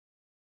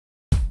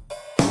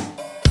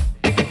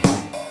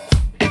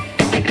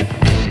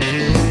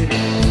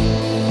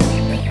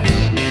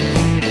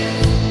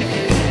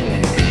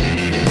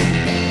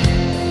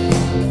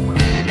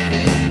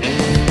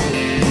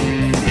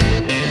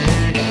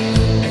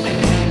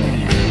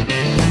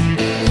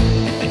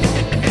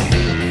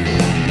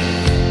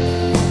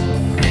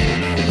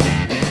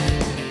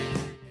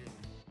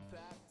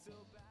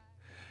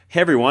Hey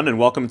everyone, and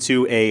welcome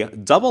to a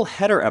double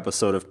header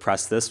episode of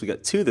PressThis. We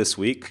got two this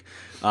week.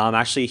 I'm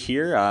actually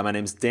here. My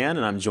name's Dan,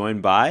 and I'm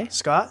joined by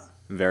Scott.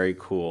 Very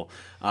cool.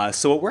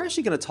 So what we're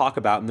actually going to talk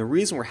about, and the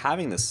reason we're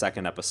having this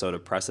second episode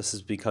of PressThis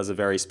is because a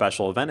very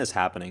special event is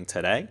happening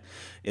today.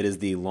 It is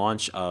the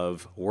launch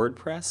of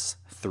WordPress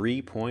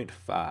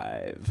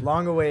 3.5.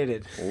 Long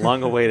awaited.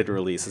 Long awaited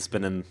release. It's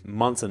been in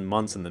months and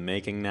months in the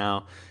making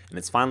now, and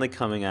it's finally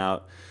coming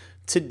out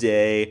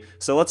today.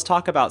 So let's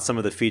talk about some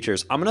of the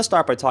features. I'm going to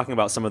start by talking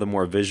about some of the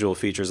more visual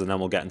features, and then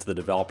we'll get into the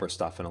developer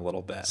stuff in a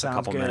little bit, Sounds a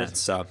couple good. minutes.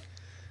 So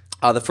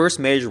the first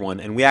major one,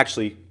 and we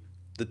actually,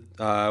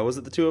 was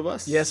it the two of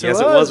us? Yes, it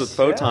was with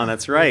Photon. Yeah,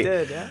 that's right. We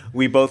did, yeah.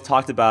 We both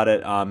talked about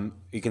it.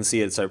 You can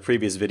see it's our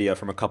previous video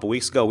from a couple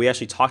weeks ago. We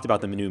actually talked about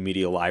the new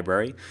media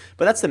library,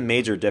 but that's the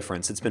major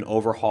difference. It's been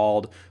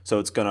overhauled, so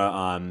it's going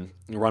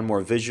to run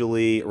more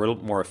visually, a little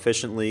more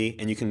efficiently,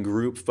 and you can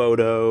group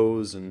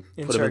photos and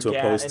put them into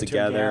a post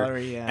together.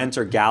 Gallery, yeah.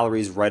 Enter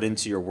galleries right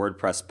into your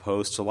WordPress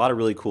post. So a lot of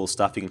really cool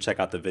stuff. You can check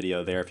out the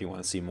video there if you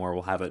want to see more.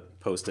 We'll have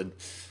it posted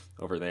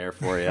over there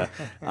for you.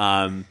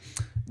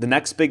 The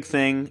next big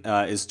thing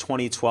is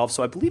 2012.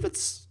 So I believe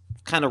it's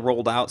kind of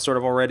rolled out sort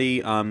of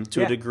already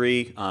to a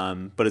degree,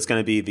 but it's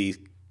going to be the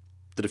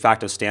de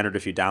facto standard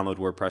if you download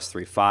WordPress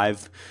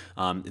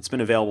 3.5. It's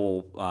been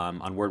available on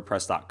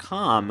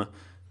WordPress.com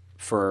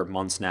for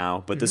months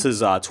now, but this is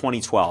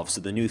 2012,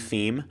 so the new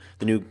theme,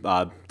 the new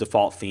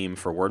default theme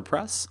for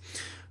WordPress.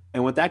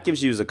 And what that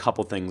gives you is a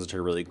couple things that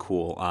are really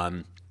cool.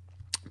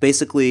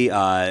 Basically,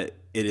 it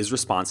is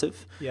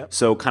responsive. Yep.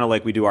 So kind of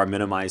like we do our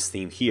minimized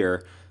theme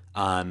here,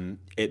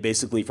 it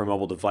basically for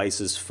mobile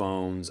devices,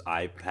 phones,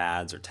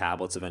 iPads, or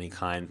tablets of any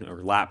kind,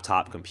 or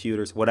laptop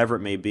computers, whatever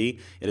it may be,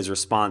 it is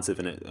responsive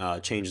and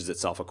it changes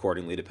itself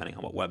accordingly depending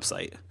on what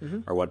website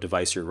or what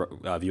device you're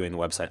viewing the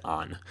website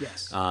on.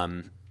 Yes.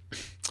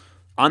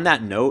 On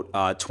that note,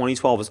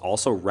 2012 is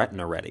also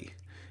Retina ready,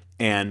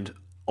 and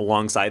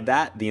alongside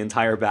that, the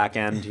entire back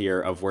end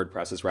here of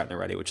WordPress is Retina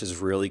ready, which is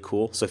really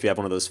cool. So if you have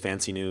one of those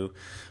fancy new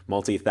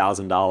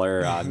multi-$1,000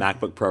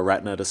 MacBook Pro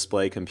Retina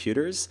display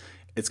computers,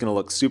 it's going to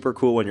look super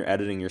cool when you're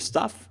editing your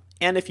stuff.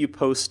 And if you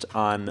post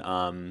on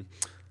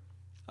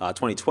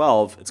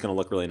 2012, it's going to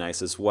look really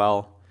nice as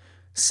well.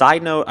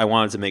 Side note I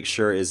wanted to make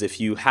sure is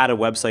if you had a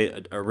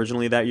website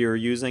originally that you were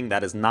using,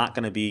 that is not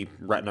going to be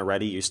Retina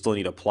ready. You still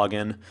need a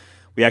plugin.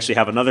 We actually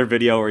have another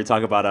video where we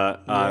talk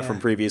about from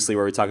previously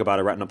where we talk about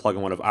a Retina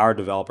plugin one of our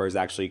developers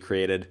actually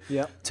created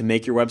to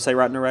make your website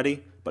Retina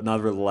ready. But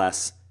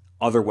nevertheless,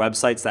 other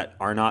websites that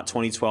are not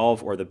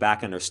 2012 or the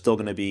backend are still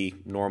going to be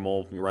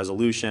normal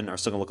resolution, are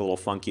still going to look a little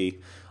funky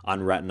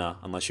on Retina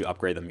unless you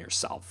upgrade them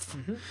yourself.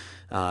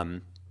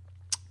 Favorite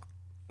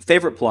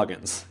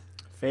plugins.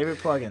 Favorite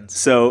plugins.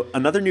 So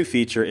another new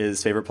feature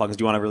is favorite plugins.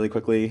 Do you want to really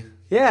quickly?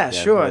 Yeah,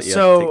 sure. Take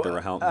So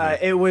the helm.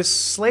 it was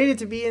slated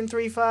to be in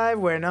 3.5.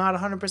 We're not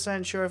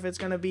 100% sure if it's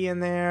going to be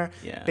in there.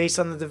 Yeah. Based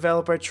on the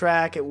developer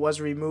track, it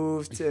was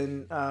removed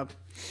and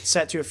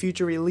set to a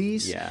future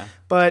release. Yeah.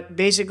 But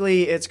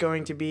basically, it's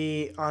going to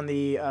be on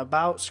the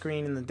About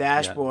screen in the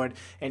dashboard,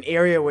 an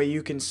area where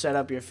you can set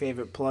up your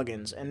favorite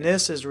plugins. And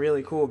this is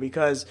really cool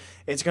because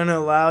it's going to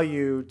allow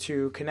you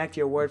to connect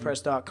your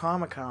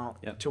WordPress.com account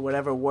to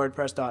whatever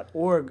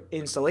WordPress.org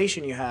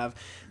installation you have,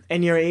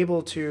 and you're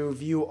able to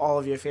view all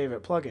of your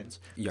favorite plugins.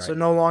 So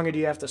no longer do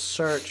you have to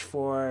search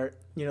for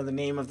the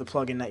name of the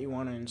plugin that you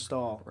want to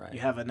install. You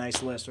have a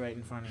nice list right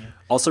in front of you.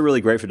 Also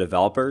really great for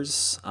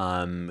developers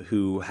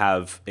who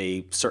have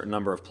a certain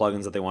number of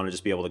plugins that they want to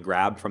just be able to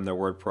grab from their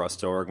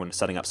WordPress.org when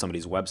setting up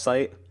somebody's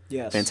website.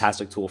 Yes.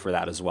 Fantastic tool for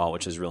that as well,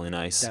 which is really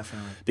nice.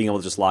 Definitely. Being able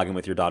to just log in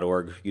with your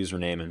 .org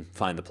username and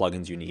find the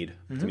plugins you need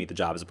to meet the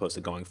job as opposed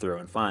to going through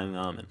and finding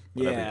them and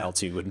whatever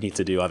else you would need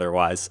to do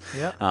otherwise.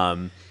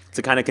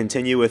 To kind of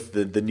continue with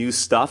the new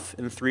stuff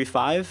in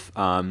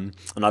 3.5,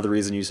 another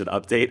reason you should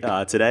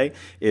update today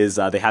is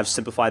they have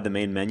simplified the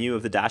main menu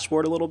of the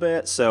dashboard a little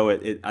bit. So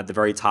at the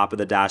very top of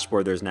the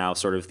dashboard, there's now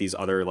sort of these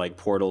other like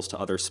portals to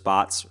other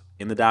spots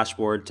in the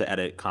dashboard to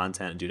edit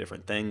content and do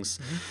different things.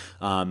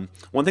 One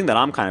thing that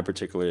I'm kind of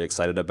particularly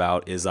excited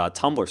about is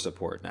Tumblr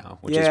support now,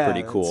 which is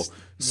pretty cool.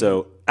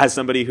 So as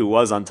somebody who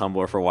was on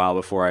Tumblr for a while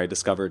before I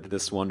discovered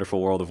this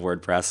wonderful world of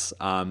WordPress,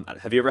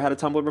 have you ever had a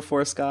Tumblr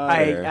before, Scott?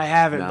 I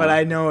haven't, but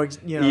I know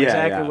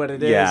exactly what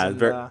it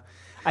is. And,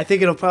 I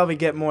think it'll probably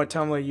get more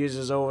Tumblr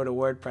users over to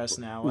WordPress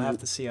now. We'll have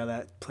to see how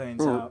that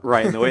plans out.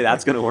 Right, and the way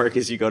that's going to work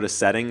is you go to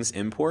Settings,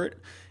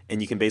 Import,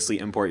 and you can basically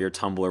import your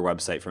Tumblr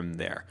website from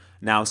there.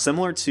 Now,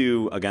 similar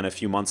to, again, a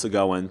few months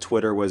ago when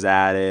Twitter was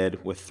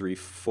added with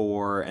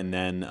 3.4 and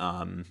then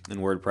in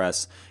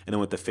WordPress, and then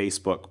with the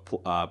Facebook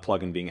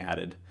plugin being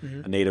added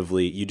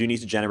natively, you do need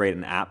to generate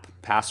an app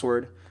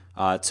password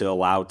to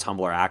allow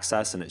Tumblr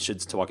access, and it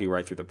should walk you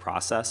right through the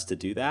process to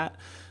do that.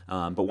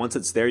 But once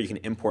it's there, you can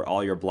import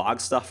all your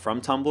blog stuff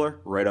from Tumblr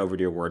right over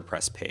to your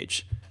WordPress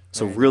page.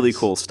 So really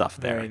cool stuff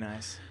there. Very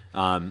nice.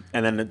 And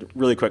then a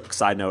really quick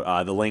side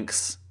note, the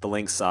links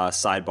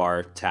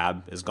sidebar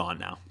tab is gone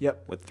now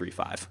with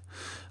 3.5.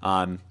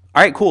 All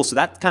right, cool. So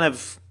that kind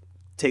of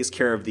takes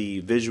care of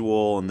the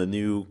visual and the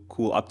new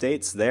cool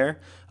updates there.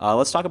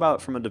 Let's talk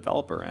about from a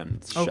developer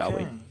end, shall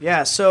we?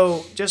 Yeah,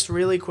 so just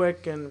really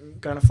quick, and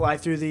going to fly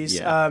through these.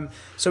 Yeah.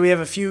 So we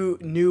have a few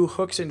new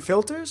hooks and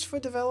filters for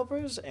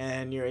developers,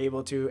 and you're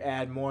able to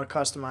add more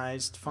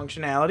customized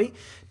functionality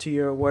to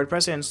your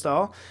WordPress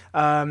install.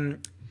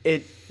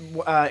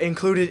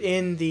 Included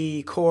in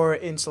the core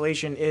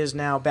installation is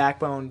now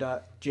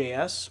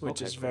Backbone.js,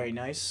 which is very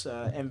nice,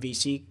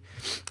 MVC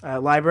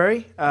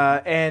library.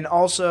 And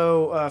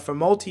also for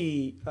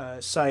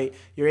multi-site,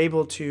 you're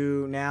able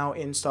to now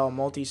install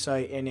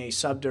multi-site in a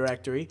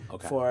subdirectory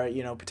for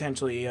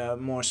potentially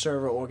more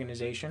server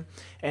organization.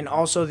 And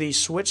also the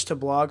switch to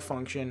blog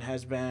function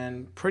has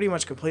been pretty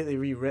much completely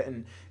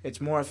rewritten. It's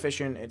more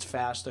efficient, it's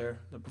faster,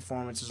 the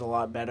performance is a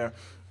lot better.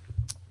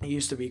 It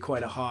used to be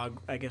quite a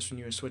hog, I guess, when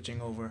you were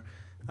switching over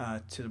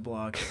to the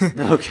blog.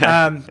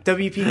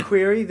 WP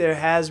Query, there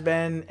has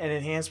been an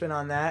enhancement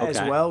on that as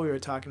well. We were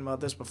talking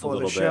about this before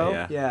the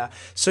show. Yeah.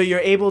 So you're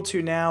able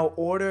to now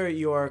order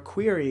your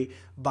query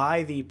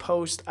by the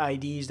post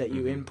IDs that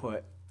you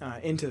input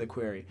into the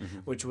query,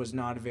 which was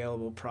not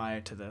available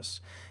prior to this.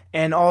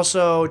 And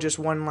also, just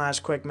one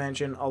last quick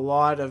mention, a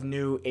lot of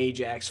new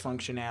AJAX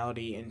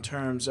functionality in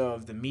terms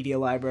of the media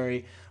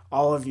library.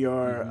 All of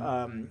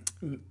your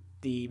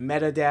the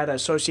metadata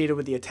associated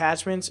with the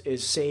attachments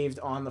is saved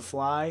on the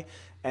fly,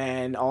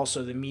 and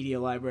also the media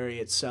library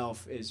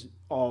itself is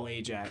all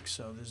AJAX,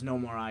 so there's no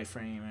more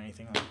iframe or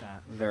anything like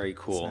that. Very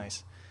cool. It's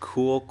nice.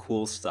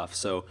 Cool stuff.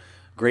 So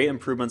great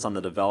improvements on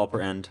the developer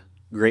end,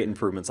 great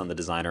improvements on the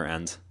designer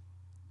end.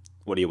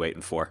 What are you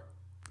waiting for?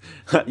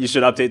 You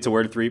should update to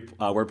WordPress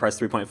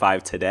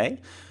 3.5 today.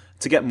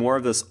 To get more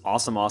of this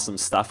awesome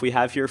stuff we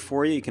have here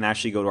for you, you can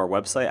actually go to our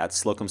website at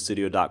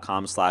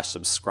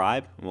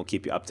slocumstudio.com/subscribe, and we'll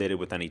keep you updated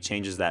with any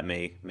changes that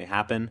may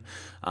happen.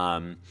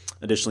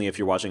 Additionally, if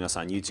you're watching us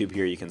on YouTube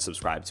here, you can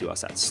subscribe to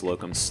us at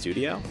Slocum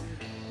Studio.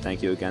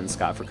 Thank you again,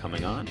 Scott, for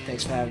coming on.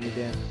 Thanks for having me,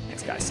 Dan.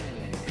 Thanks, guys.